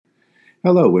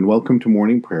Hello, and welcome to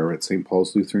morning prayer at St.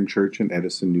 Paul's Lutheran Church in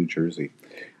Edison, New Jersey.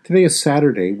 Today is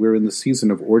Saturday. We're in the season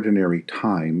of Ordinary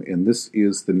Time, and this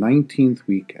is the 19th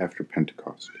week after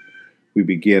Pentecost. We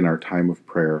begin our time of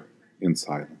prayer in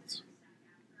silence.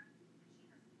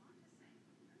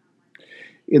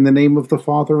 In the name of the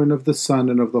Father, and of the Son,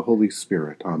 and of the Holy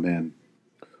Spirit. Amen.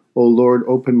 O Lord,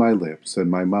 open my lips,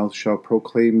 and my mouth shall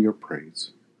proclaim your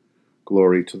praise.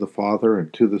 Glory to the Father,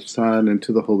 and to the Son, and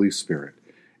to the Holy Spirit,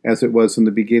 as it was in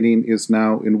the beginning, is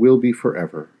now, and will be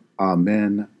forever.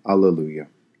 Amen. Alleluia.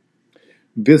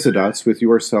 Visit us with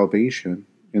your salvation,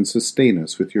 and sustain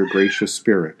us with your gracious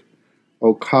Spirit.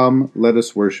 O come, let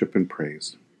us worship and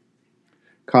praise.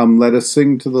 Come, let us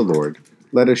sing to the Lord.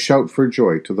 Let us shout for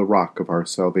joy to the rock of our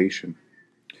salvation.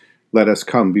 Let us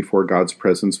come before God's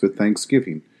presence with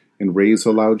thanksgiving, and raise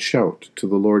a loud shout to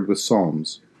the Lord with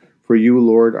psalms. For you,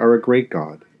 Lord, are a great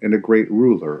God, and a great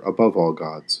ruler above all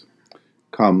gods.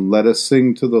 Come, let us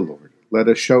sing to the Lord. Let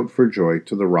us shout for joy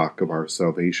to the rock of our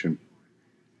salvation.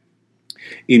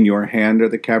 In your hand are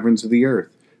the caverns of the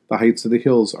earth. The heights of the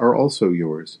hills are also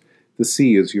yours. The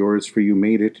sea is yours, for you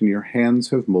made it, and your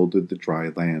hands have molded the dry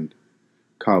land.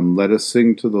 Come, let us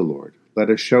sing to the Lord. Let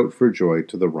us shout for joy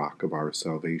to the rock of our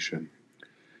salvation.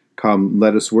 Come,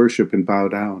 let us worship and bow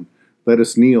down. Let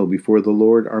us kneel before the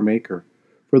Lord our Maker.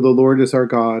 For the Lord is our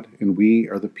God, and we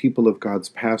are the people of God's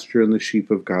pasture and the sheep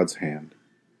of God's hand.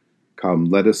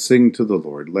 Come, let us sing to the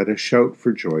Lord. Let us shout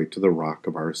for joy to the rock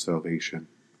of our salvation.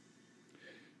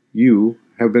 You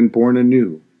have been born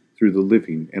anew through the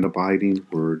living and abiding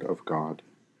Word of God.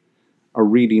 A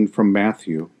reading from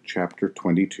Matthew chapter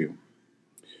 22.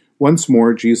 Once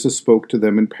more Jesus spoke to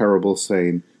them in parables,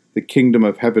 saying, The kingdom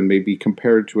of heaven may be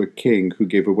compared to a king who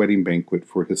gave a wedding banquet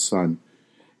for his son.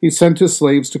 He sent his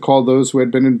slaves to call those who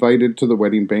had been invited to the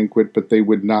wedding banquet, but they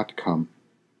would not come.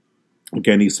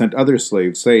 Again he sent other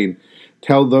slaves, saying,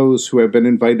 Tell those who have been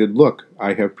invited, Look,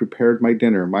 I have prepared my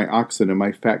dinner, my oxen and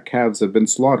my fat calves have been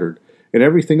slaughtered, and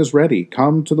everything is ready.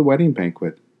 Come to the wedding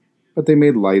banquet. But they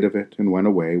made light of it and went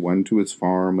away, one to his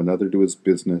farm, another to his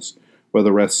business, while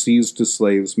the rest seized his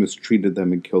slaves, mistreated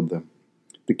them, and killed them.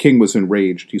 The king was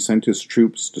enraged. He sent his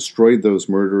troops, destroyed those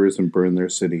murderers, and burned their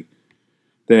city.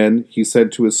 Then he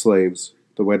said to his slaves,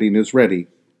 The wedding is ready,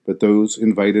 but those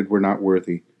invited were not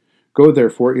worthy. Go,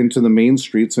 therefore, into the main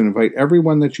streets and invite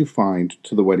everyone that you find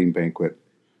to the wedding banquet.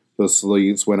 The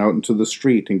slaves went out into the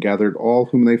street and gathered all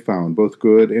whom they found, both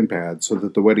good and bad, so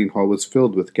that the wedding hall was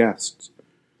filled with guests.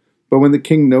 But when the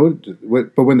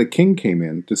king came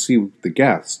in to see the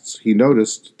guests, he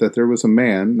noticed that there was a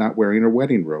man not wearing a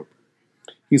wedding robe.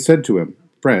 He said to him,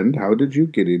 Friend, how did you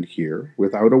get in here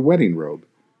without a wedding robe?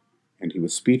 And he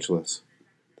was speechless.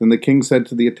 Then the king said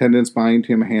to the attendants, Bind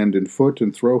him hand and foot,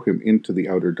 and throw him into the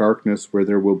outer darkness, where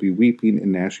there will be weeping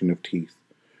and gnashing of teeth.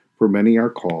 For many are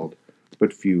called,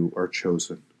 but few are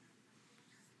chosen.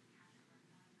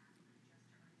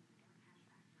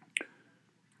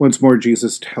 Once more,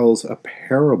 Jesus tells a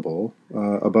parable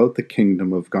about the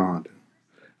kingdom of God.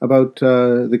 About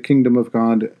the kingdom of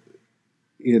God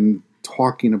in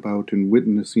talking about and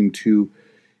witnessing to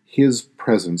his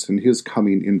presence and his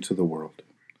coming into the world.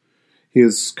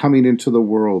 His coming into the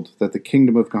world, that the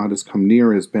kingdom of God has come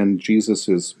near, has been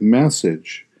Jesus'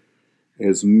 message,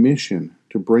 his mission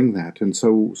to bring that. And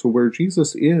so where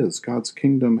Jesus is, God's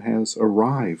kingdom has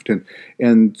arrived.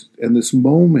 And this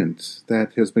moment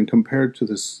that has been compared to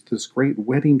this great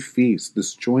wedding feast,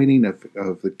 this joining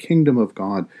of the kingdom of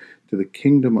God to the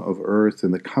kingdom of earth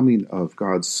and the coming of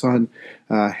God's Son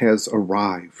has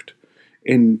arrived.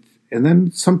 And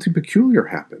then something peculiar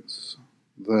happens.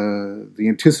 The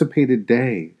anticipated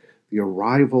day, the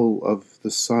arrival of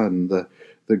the Son, the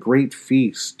great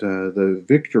feast, the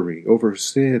victory over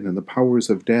sin and the powers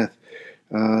of death,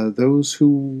 those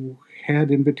who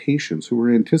had invitations, who were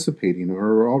anticipating or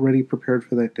were already prepared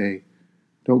for that day,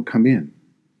 don't come in.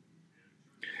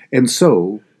 And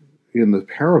so, in the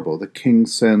parable, the king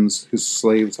sends his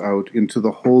slaves out into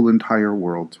the whole entire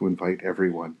world to invite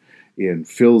everyone in,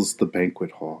 fills the banquet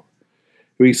hall.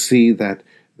 We see that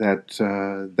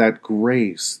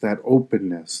grace, that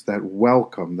openness, that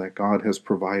welcome that God has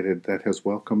provided, that has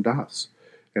welcomed us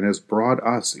and has brought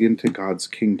us into God's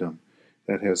kingdom,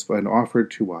 that has been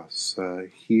offered to us.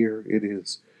 Here it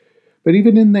is. But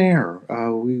even in there,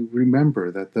 we remember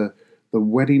that the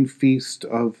wedding feast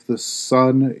of the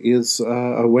Son is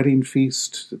a wedding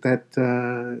feast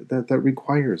that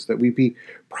requires that we be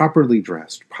properly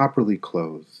dressed, properly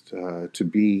clothed, to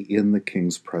be in the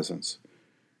King's presence.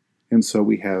 And so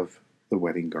we have the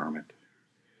wedding garment.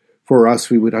 For us,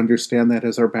 we would understand that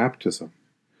as our baptism,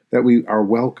 that we are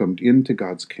welcomed into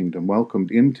God's kingdom,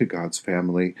 welcomed into God's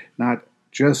family, not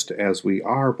just as we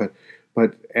are,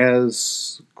 but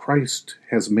as Christ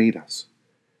has made us.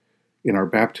 In our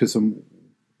baptism,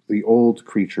 the old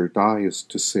creature dies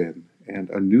to sin, and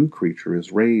a new creature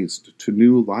is raised to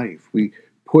new life. We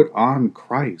put on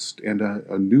Christ and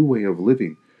a new way of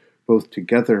living, both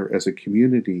together as a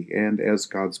community and as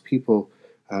God's people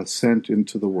sent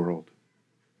into the world.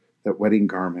 That wedding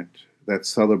garment, that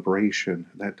celebration,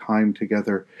 that time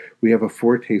together, we have a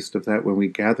foretaste of that when we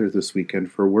gather this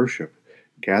weekend for worship,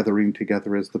 gathering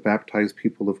together as the baptized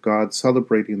people of God,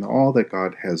 celebrating all that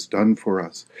God has done for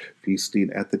us,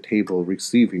 feasting at the table,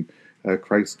 receiving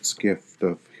Christ's gift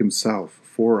of himself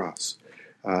for us.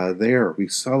 There we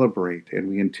celebrate and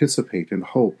we anticipate and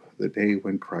hope the day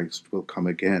when Christ will come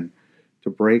again to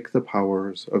break the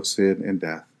powers of sin and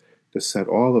death, to set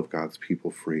all of God's people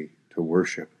free to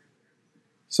worship.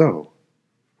 So,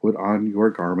 put on your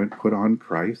garment, put on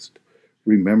Christ,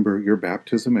 remember your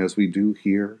baptism as we do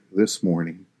here this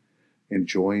morning, and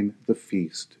join the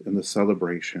feast and the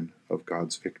celebration of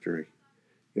God's victory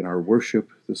in our worship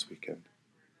this weekend.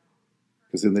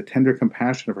 Because in the tender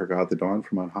compassion of our God, the dawn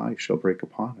from on high shall break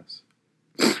upon us.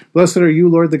 Blessed are you,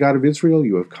 Lord, the God of Israel.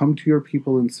 You have come to your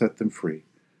people and set them free.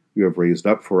 You have raised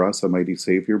up for us a mighty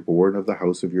Savior, born of the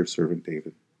house of your servant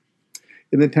David.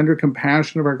 In the tender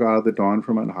compassion of our God, the dawn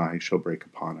from on high shall break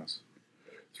upon us.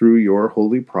 Through your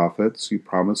holy prophets, you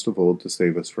promised of old to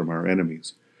save us from our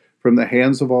enemies, from the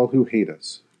hands of all who hate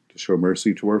us, to show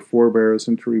mercy to our forebears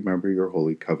and to remember your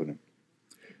holy covenant.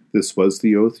 This was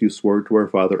the oath you swore to our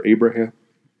father Abraham,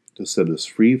 to set us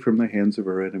free from the hands of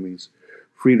our enemies,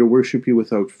 free to worship you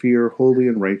without fear, holy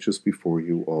and righteous before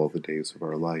you all the days of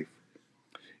our life.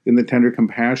 In the tender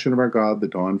compassion of our God, the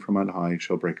dawn from on high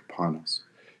shall break upon us,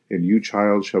 and you,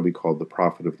 child, shall be called the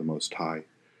prophet of the Most High,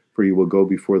 for you will go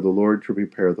before the Lord to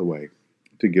prepare the way,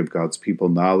 to give God's people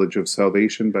knowledge of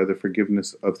salvation by the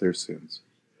forgiveness of their sins.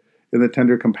 In the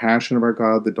tender compassion of our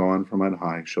God, the dawn from on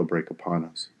high shall break upon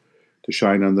us, to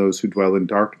shine on those who dwell in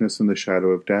darkness and the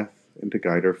shadow of death, and to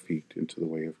guide our feet into the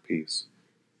way of peace.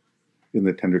 In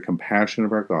the tender compassion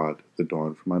of our God, the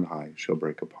dawn from on high shall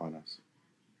break upon us.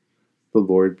 The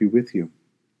Lord be with you.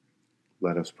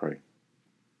 Let us pray.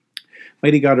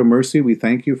 Mighty God of mercy, we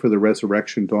thank you for the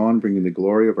resurrection dawn, bringing the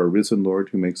glory of our risen Lord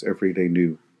who makes every day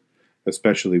new.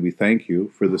 Especially we thank you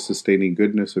for the sustaining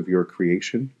goodness of your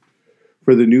creation,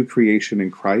 for the new creation in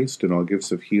Christ and all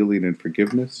gifts of healing and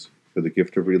forgiveness, for the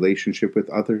gift of relationship with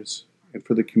others, and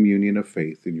for the communion of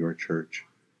faith in your church.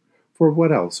 For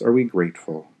what else are we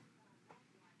grateful?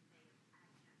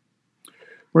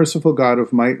 Merciful God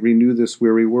of might, renew this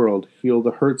weary world, heal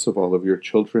the hurts of all of your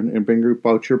children, and bring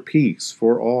about your peace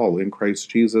for all in Christ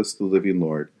Jesus, the living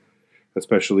Lord.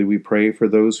 Especially we pray for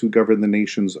those who govern the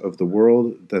nations of the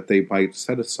world, that they might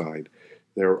set aside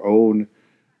their own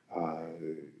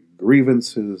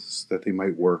grievances, that they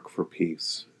might work for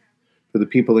peace. For the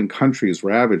people in countries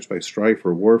ravaged by strife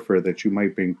or warfare, that you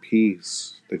might bring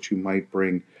peace, that you might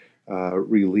bring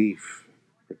relief,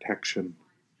 protection.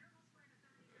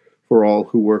 For all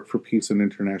who work for peace and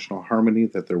international harmony,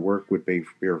 that their work would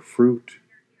bear fruit.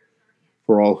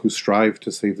 For all who strive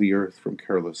to save the earth from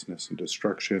carelessness and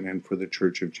destruction, and for the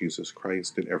Church of Jesus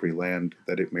Christ in every land,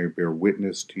 that it may bear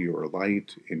witness to your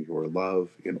light, in your love,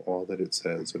 in all that it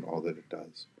says and all that it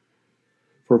does.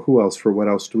 For what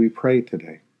else do we pray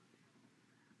today?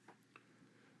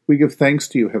 We give thanks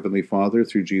to you, Heavenly Father,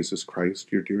 through Jesus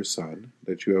Christ, your dear Son,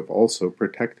 that you have also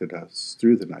protected us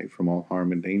through the night from all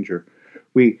harm and danger.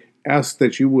 We ask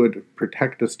that you would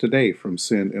protect us today from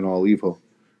sin and all evil,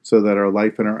 so that our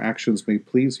life and our actions may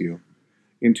please you.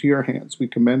 Into your hands we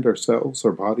commend ourselves,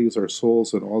 our bodies, our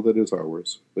souls, and all that is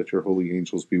ours. Let your holy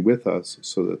angels be with us,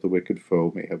 so that the wicked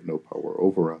foe may have no power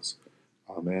over us.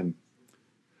 Amen.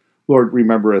 Lord,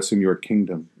 remember us in your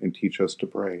kingdom, and teach us to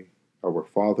pray. Our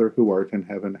Father, who art in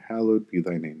heaven, hallowed be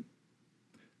thy name.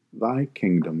 Thy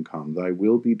kingdom come, thy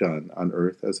will be done, on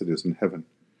earth as it is in heaven.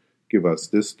 Give us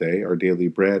this day our daily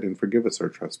bread, and forgive us our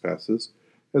trespasses,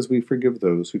 as we forgive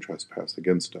those who trespass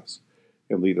against us.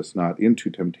 And lead us not into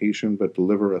temptation, but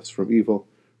deliver us from evil.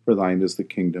 For thine is the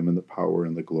kingdom, and the power,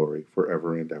 and the glory,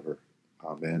 forever and ever.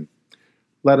 Amen.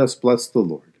 Let us bless the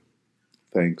Lord.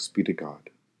 Thanks be to God.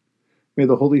 May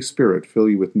the Holy Spirit fill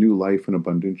you with new life and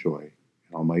abundant joy.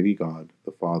 And Almighty God,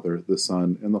 the Father, the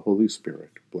Son, and the Holy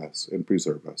Spirit, bless and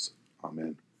preserve us.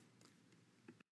 Amen.